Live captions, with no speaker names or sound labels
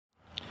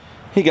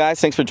Hey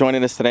guys, thanks for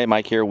joining us today.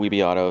 Mike here,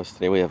 WeBe Autos.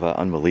 Today we have an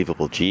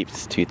unbelievable Jeep.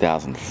 It's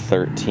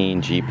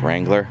 2013 Jeep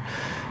Wrangler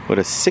with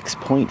a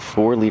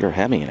 6.4 liter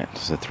Hemi in it.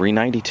 It's a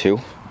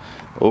 392,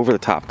 over the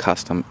top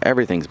custom.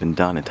 Everything's been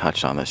done and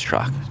touched on this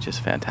truck. It's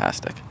just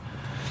fantastic.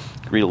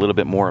 Read a little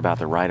bit more about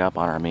the write-up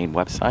on our main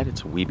website.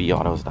 It's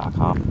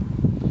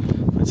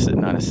webeautos.com. It's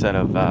sitting on a set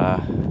of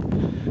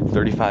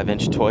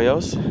 35-inch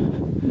Toyos.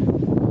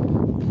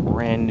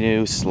 Brand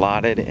new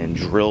slotted and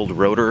drilled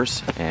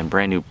rotors and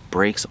brand new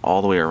brakes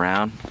all the way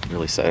around.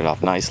 Really set it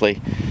off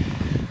nicely.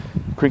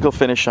 Crinkle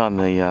finish on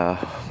the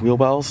wheel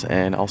wells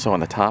and also on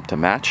the top to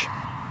match.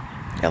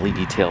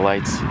 LED tail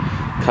lights,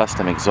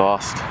 custom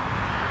exhaust,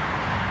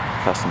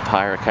 custom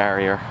tire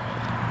carrier.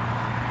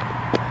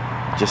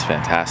 Just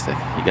fantastic.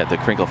 You got the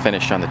crinkle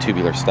finish on the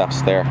tubular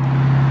steps there.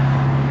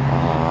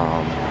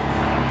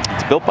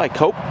 It's built by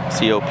COP,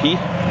 C-O-P.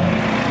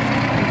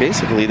 And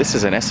basically this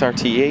is an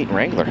SRT8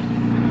 Wrangler.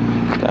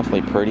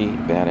 Definitely pretty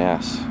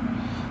badass.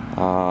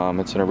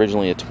 It's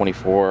originally a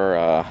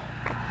 24S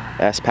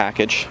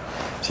package.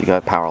 So you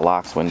got power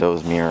locks,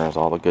 windows, mirrors,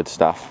 all the good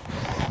stuff.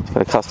 It's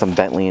got a custom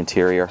Bentley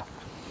interior.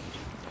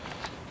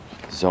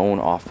 Zone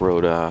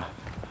off-road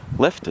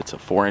lift. It's a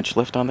 4-inch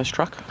lift on this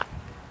truck.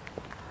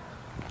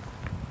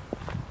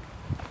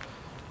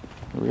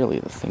 Really,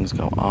 the things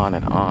go on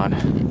and on.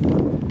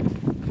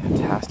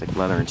 Fantastic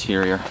leather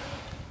interior.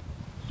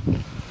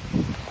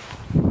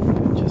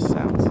 Just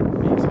sounds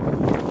amazing.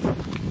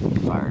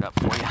 Fire it up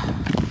for you.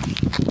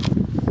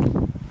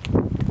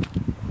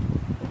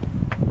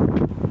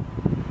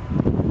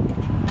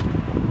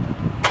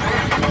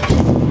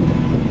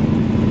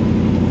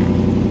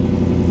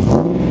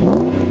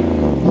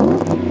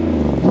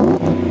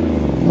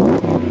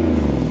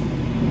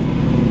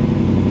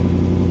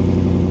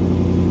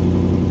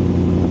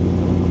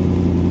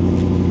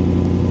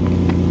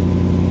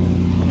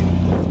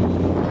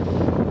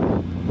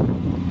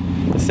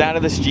 The sound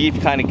of this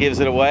Jeep kind of gives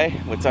it away,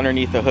 what's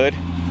underneath the hood.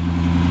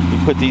 We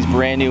put these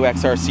brand new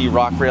XRC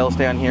rock rails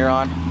down here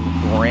on,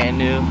 brand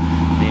new.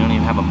 They don't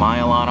even have a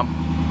mile on them.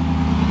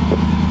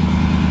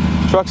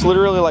 Truck's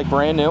literally like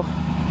brand new.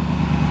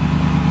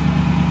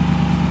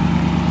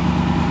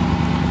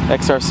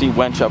 XRC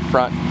winch up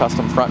front,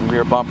 custom front and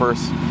rear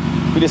bumpers.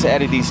 We just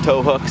added these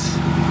tow hooks,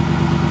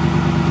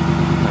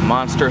 the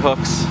monster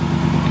hooks.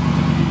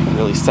 It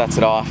really sets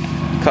it off.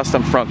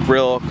 Custom front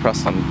grille,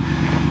 custom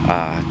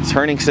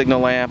turning signal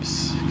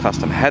lamps,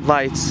 custom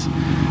headlights,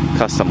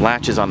 custom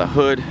latches on the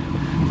hood.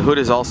 The hood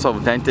is also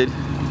vented,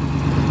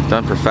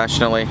 done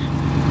professionally.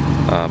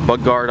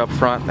 Bug guard up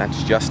front,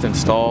 that's just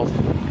installed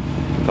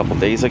a couple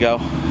days ago.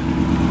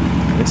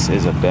 This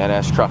is a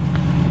badass truck.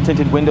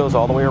 Tinted windows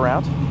all the way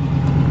around.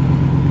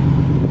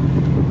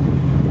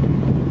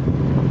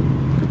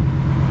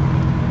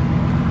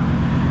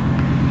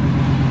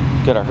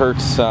 Got a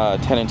Hertz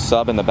 10-inch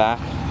sub in the back.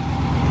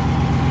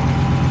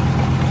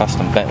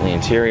 Custom Bentley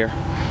interior.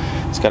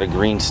 It's got a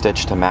green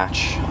stitch to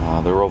match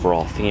the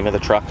overall theme of the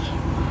truck.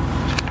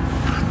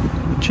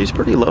 She's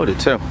pretty loaded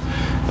too.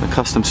 A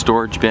custom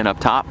storage bin up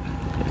top,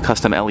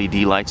 custom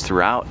LED lights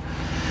throughout.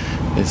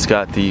 It's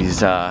got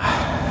these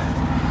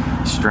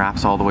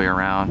straps all the way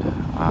around.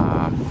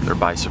 They're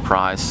by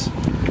surprise.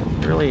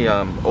 Really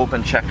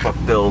open checkbook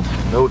build,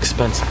 no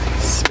expense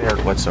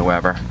spared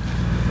whatsoever.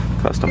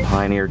 Custom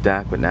Pioneer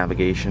deck with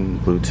navigation,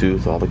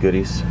 Bluetooth, all the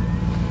goodies.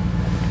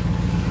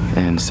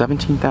 And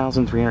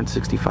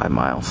 17,365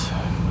 miles.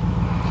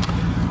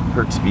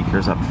 Hertz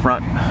speakers up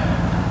front.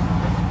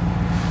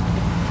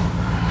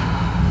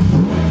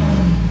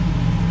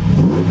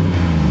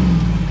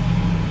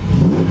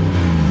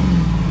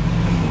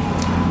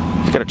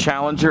 It's got a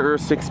Challenger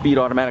 6-speed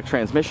automatic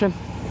transmission.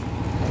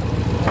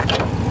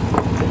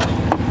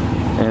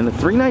 And the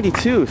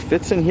 392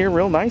 fits in here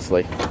real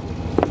nicely.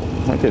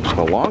 Like it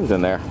belongs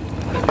in there.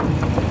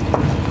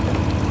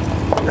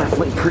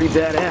 Definitely pretty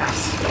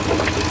badass.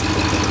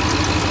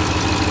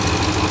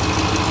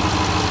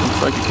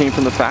 Looks like it came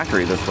from the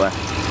factory this way.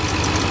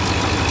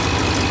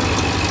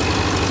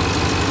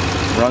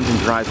 Runs and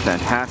drives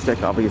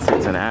fantastic. Obviously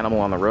it's an animal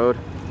on the road,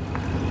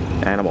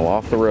 animal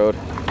off the road.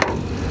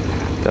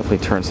 Definitely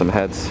turns some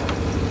heads.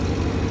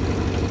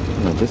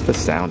 You know, just the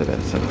sound of it,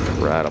 it's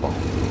incredible.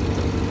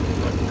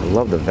 I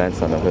love the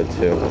vents on the hood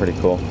too, pretty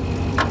cool.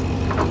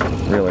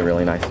 Really,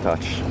 really nice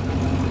touch.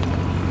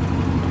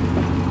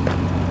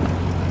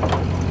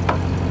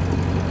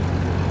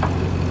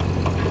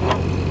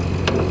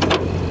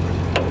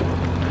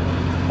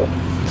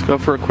 Let's go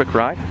for a quick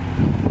ride.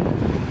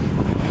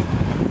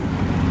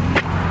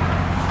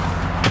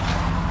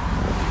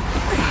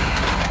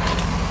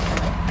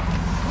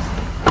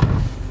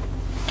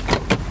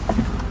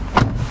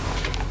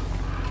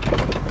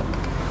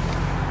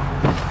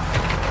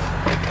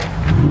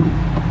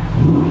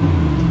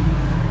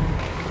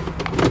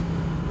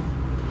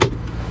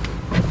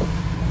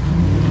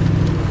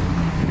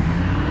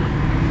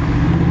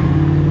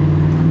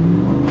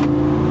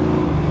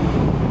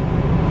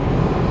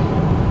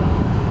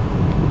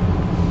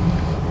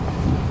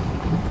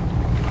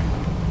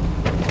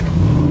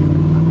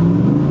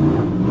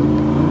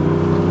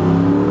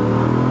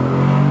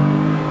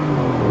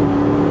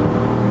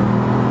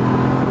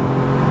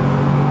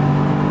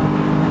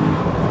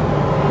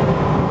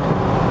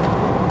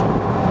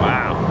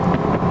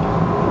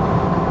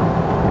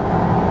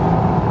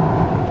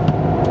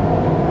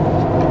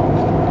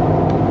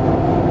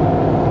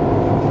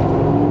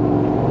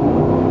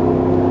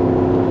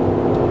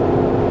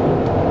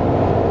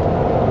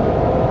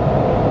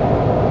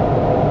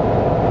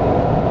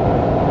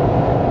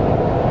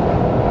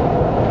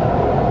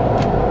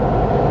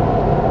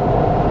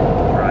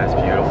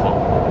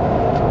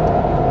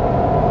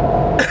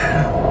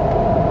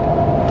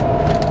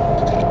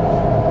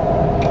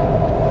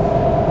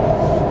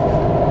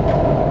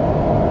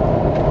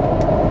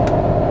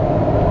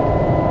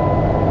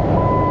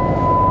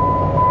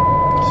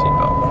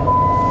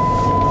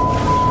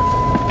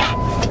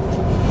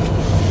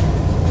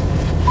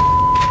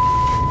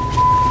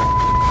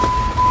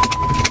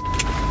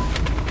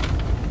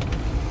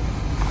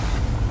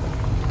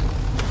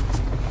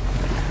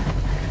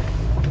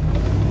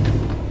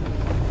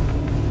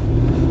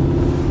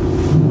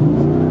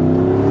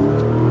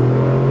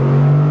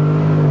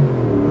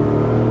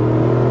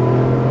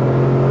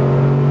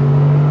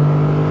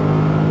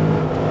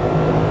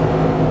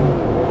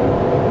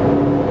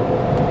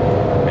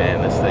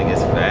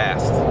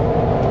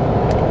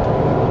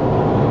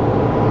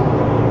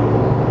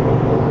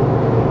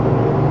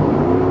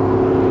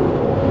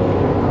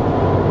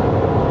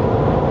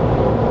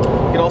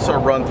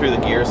 through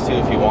the gears too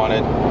if you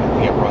wanted. I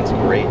think it runs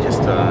great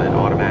just in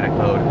automatic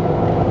mode.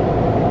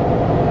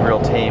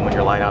 Real tame when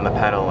you're light on the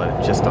pedal,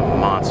 and just a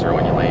monster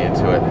when you lay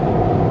into it.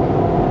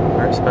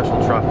 Very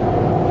special truck.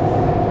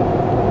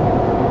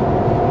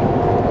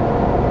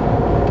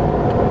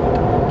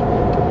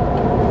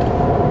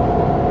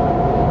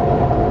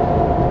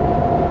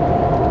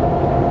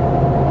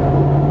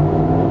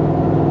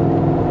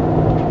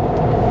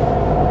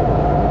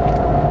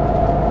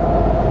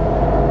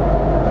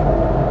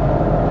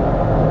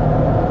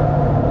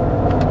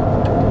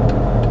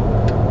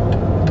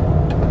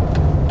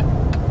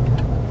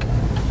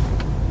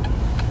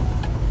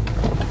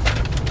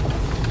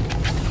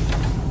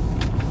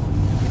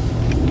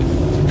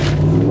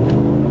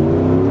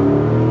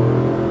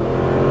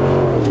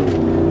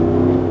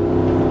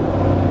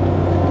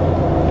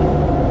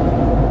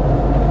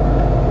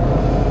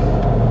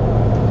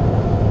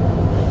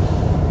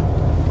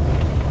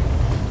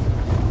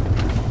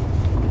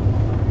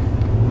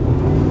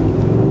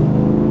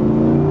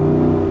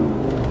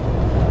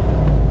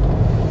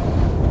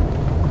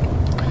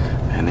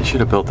 Should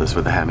have built this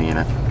with a Hemi in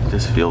it. It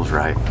just feels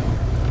right.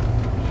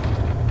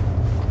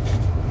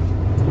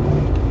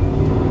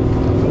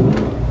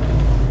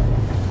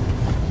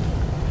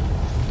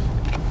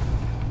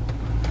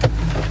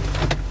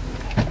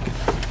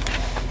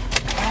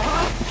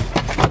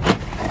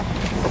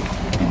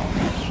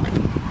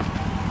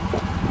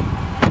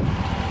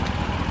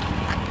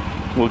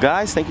 Well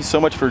guys, thank you so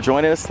much for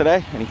joining us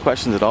today. Any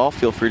questions at all,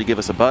 feel free to give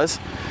us a buzz.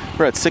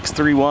 We're at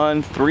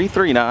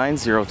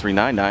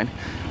 631-339-0399.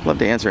 Love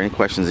to answer any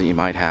questions that you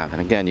might have.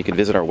 And again, you can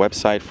visit our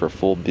website for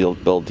full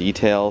build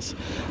details.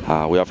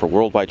 We offer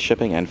worldwide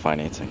shipping and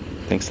financing.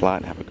 Thanks a lot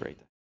and have a great